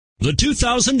The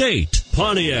 2008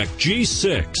 Pontiac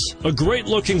G6, a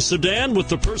great-looking sedan with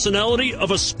the personality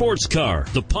of a sports car.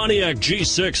 The Pontiac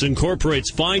G6 incorporates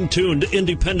fine-tuned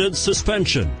independent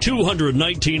suspension,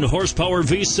 219 horsepower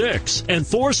V6, and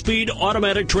 4-speed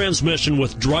automatic transmission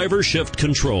with driver shift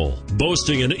control.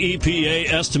 Boasting an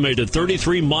EPA estimated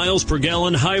 33 miles per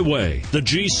gallon highway, the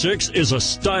G6 is a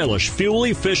stylish,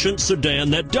 fuel-efficient sedan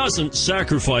that doesn't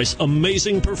sacrifice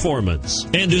amazing performance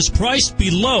and is priced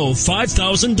below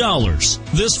 $5,000.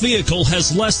 This vehicle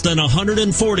has less than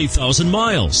 140,000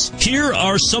 miles. Here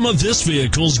are some of this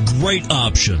vehicle's great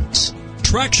options: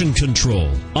 traction control,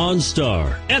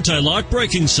 OnStar, anti-lock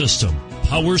braking system,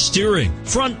 power steering,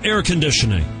 front air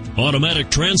conditioning, automatic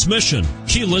transmission,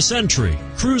 keyless entry,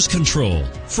 cruise control,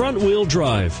 front wheel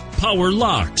drive, power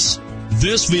locks.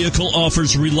 This vehicle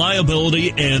offers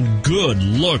reliability and good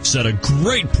looks at a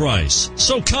great price.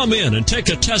 So come in and take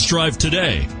a test drive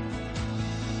today.